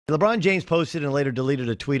LeBron James posted and later deleted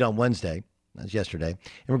a tweet on Wednesday, that's yesterday,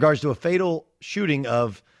 in regards to a fatal shooting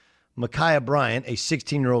of Ma'Khia Bryant, a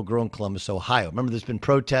 16-year-old girl in Columbus, Ohio. Remember, there's been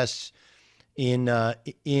protests in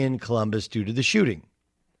Columbus due to the shooting.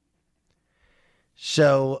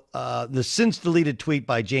 So the since-deleted tweet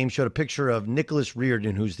by James showed a picture of Nicholas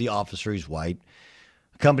Reardon, who's the officer, he's white,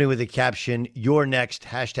 accompanied with a caption, "You're next,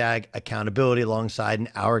 #accountability," alongside an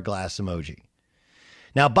hourglass emoji.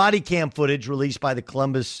 Now, body cam footage released by the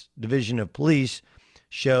Columbus Division of Police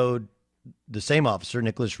showed the same officer,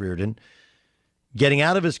 Nicholas Reardon, getting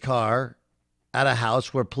out of his car at a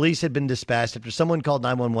house where police had been dispatched after someone called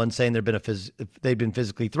 911 saying they'd been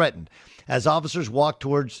physically threatened. As officers walked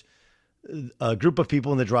towards a group of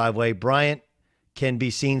people in the driveway, Bryant can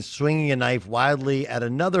be seen swinging a knife wildly at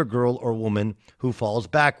another girl or woman who falls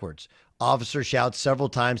backwards. Officer shouts several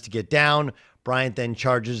times to get down. Bryant then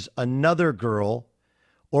charges another girl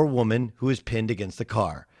or woman who is pinned against the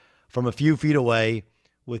car. From a few feet away,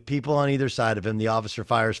 with people on either side of him, the officer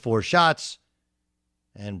fires 4 shots,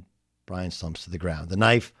 and Bryant slumps to the ground. The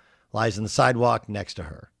knife lies on the sidewalk next to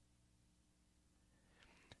her.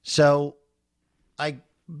 So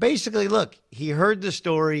basically, look, he heard the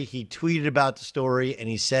story, he tweeted about the story, and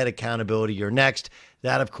he said, "Accountability, you're next."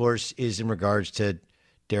 That, of course, is in regards to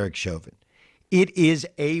Derek Chauvin. It is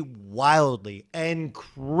a wildly and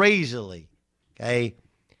crazily,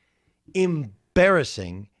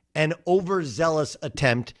 embarrassing and overzealous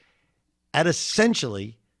attempt at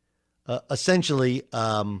essentially, what's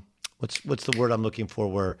the word I'm looking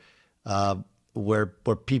for? Where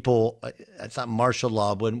people, it's not martial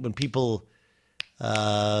law, when people,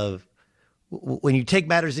 when you take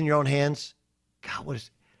matters in your own hands, God, what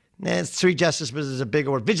is? It's street justice, but it's a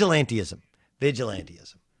bigger word. Vigilantism.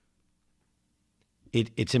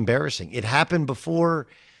 It's embarrassing. It happened before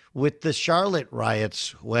with the Charlotte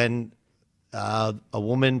riots when a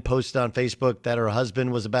woman posted on Facebook that her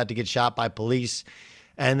husband was about to get shot by police.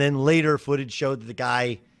 And then later footage showed that the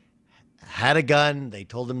guy had a gun. They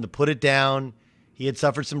told him to put it down. He had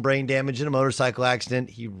suffered some brain damage in a motorcycle accident.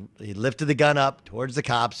 He lifted the gun up towards the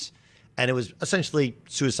cops, and it was essentially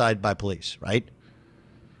suicide by police, right?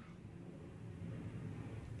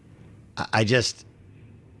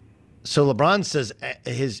 So LeBron says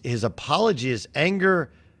his apology is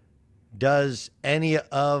anger does any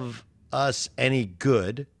of us any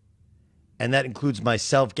good, and that includes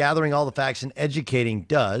myself. Gathering all the facts and educating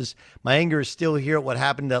does. My anger is still here at what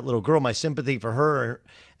happened to that little girl. My sympathy for her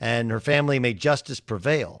and her family. May justice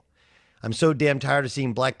prevail. I'm so damn tired of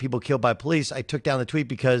seeing black people killed by police. I took down the tweet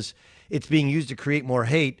because it's being used to create more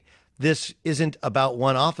hate. This isn't about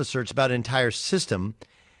one officer. It's about an entire system.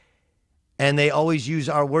 And they always use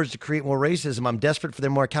our words to create more racism. I'm desperate for their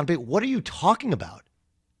more accountability. What are you talking about?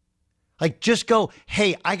 Like, just go,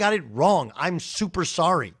 hey, I got it wrong. I'm super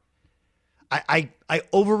sorry. I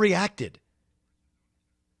overreacted.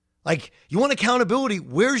 Like, you want accountability?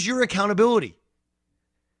 Where's your accountability?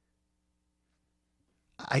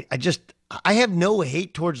 I have no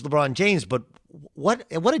hate towards LeBron James, but what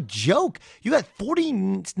a joke. You got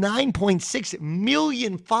 49.6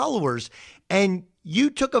 million followers, and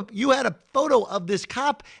you had a photo of this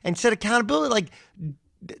cop and said accountability. Like,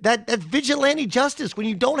 that's vigilante justice when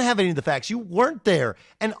you don't have any of the facts. You weren't there,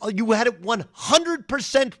 and you had it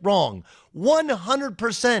 100% wrong.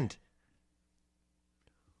 100%.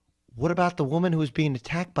 What about the woman who was being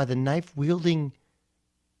attacked by the knife-wielding,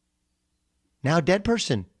 now dead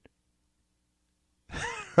person?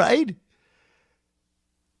 Right?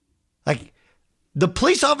 Like, the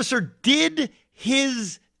police officer did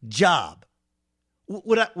his job.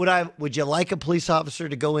 Would you like a police officer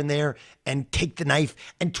to go in there and take the knife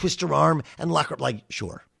and twist her arm and lock her up? Like,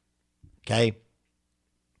 sure. Okay.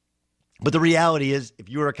 But the reality is, if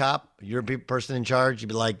you were a cop, you're a person in charge, you'd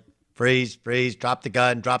be like, freeze, drop the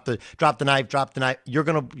gun, drop the knife.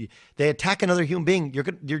 They attack another human being.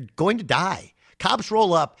 You're going to die. Cops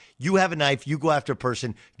roll up, you have a knife, you go after a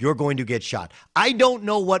person, you're going to get shot. I don't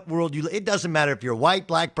know what world you live in. It doesn't matter if you're white,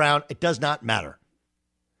 black, brown. It does not matter.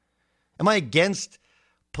 Am I against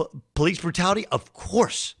police brutality? Of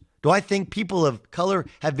course. Do I think people of color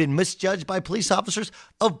have been misjudged by police officers?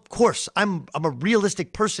 Of course. I'm a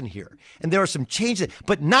realistic person here. And there are some changes,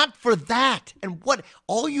 but not for that. And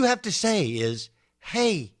all you have to say is,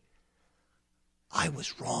 hey, I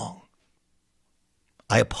was wrong.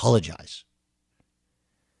 I apologize.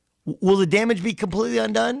 Will the damage be completely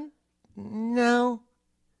undone? No.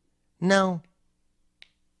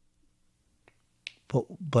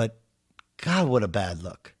 But God, what a bad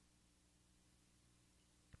look.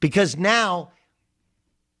 Because now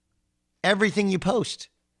everything you post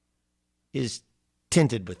is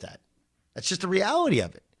tinted with that. That's just the reality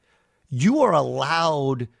of it. You are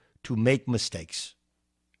allowed to make mistakes.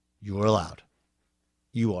 You are allowed.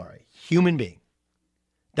 You are a human being.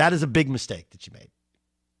 That is a big mistake that you made.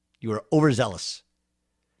 You were overzealous.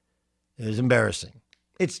 It was embarrassing.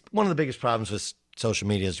 It's one of the biggest problems with social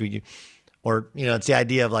media is it's the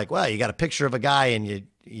idea of like, well, you got a picture of a guy and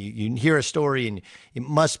you hear a story and it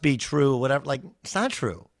must be true, whatever. Like, it's not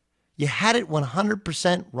true. You had it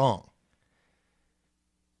 100% wrong.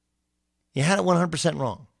 You had it 100%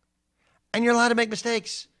 wrong. And you're allowed to make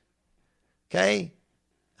mistakes. Okay?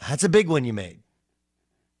 That's a big one you made.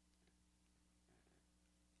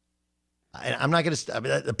 I'm not going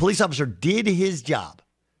to. The police officer did his job.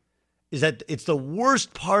 Is that it's the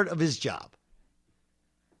worst part of his job.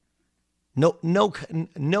 No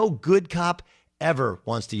good cop ever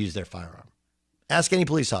wants to use their firearm. Ask any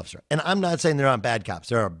police officer. And I'm not saying there aren't bad cops.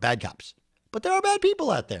 There are bad cops. But there are bad people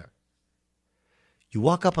out there. You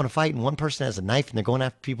walk up on a fight and one person has a knife and they're going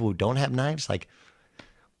after people who don't have knives. Like,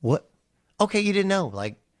 what? Okay, you didn't know.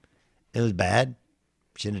 Like, it was bad.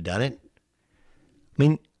 Shouldn't have done it. I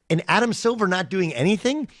mean, and Adam Silver not doing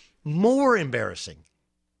anything, more embarrassing.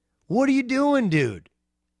 What are you doing, dude?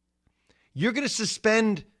 You're going to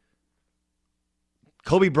suspend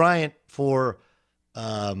Kobe Bryant for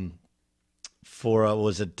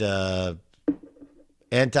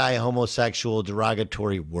anti-homosexual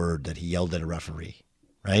derogatory word that he yelled at a referee,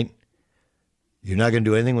 right? You're not going to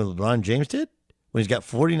do anything with LeBron James did when he's got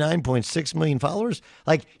 49.6 million followers?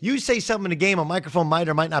 Like, you say something in a game, a microphone might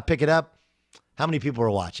or might not pick it up. How many people are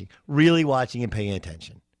watching? Really watching and paying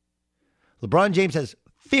attention. LeBron James has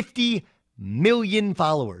 50 million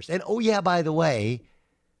followers. And oh yeah, by the way,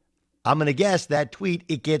 I'm going to guess that tweet,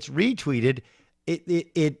 it gets retweeted.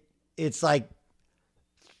 It's like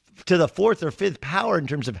to the fourth or fifth power in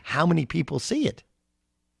terms of how many people see it.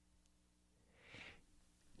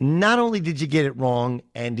 Not only did you get it wrong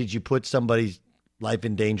and did you put somebody's life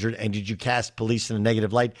in danger and did you cast police in a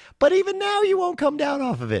negative light, but even now you won't come down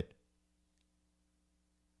off of it.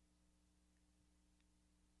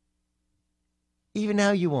 Even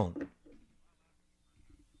now you won't.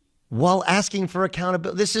 While asking for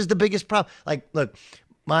accountability. This is the biggest problem. Like, look,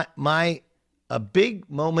 a big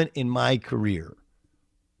moment in my career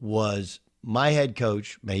was my head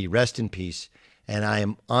coach, may he rest in peace, and I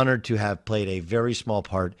am honored to have played a very small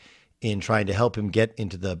part in trying to help him get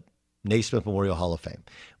into the Naismith Memorial Hall of Fame.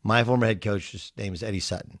 My former head coach, his name is Eddie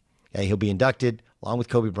Sutton. Okay, he'll be inducted, along with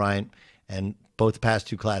Kobe Bryant, and both the past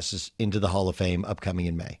two classes into the Hall of Fame upcoming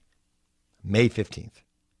in May 15th.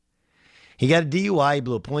 He got a DUI. He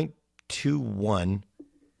blew a .21.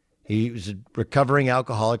 He was a recovering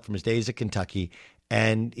alcoholic from his days at Kentucky,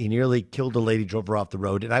 and he nearly killed a lady, drove her off the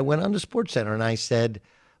road. And I went on to SportsCenter, and I said,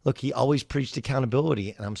 look, he always preached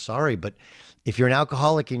accountability, and I'm sorry, but if you're an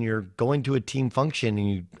alcoholic and you're going to a team function and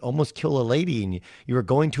you almost kill a lady and you were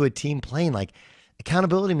going to a team plane, like,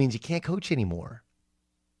 accountability means you can't coach anymore.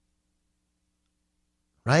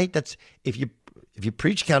 Right? That's if you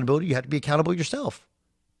preach accountability, you have to be accountable yourself.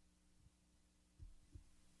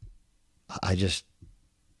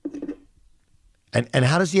 And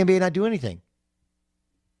how does the NBA not do anything?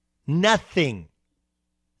 Nothing.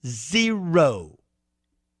 Zero.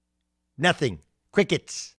 Nothing.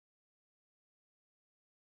 Crickets.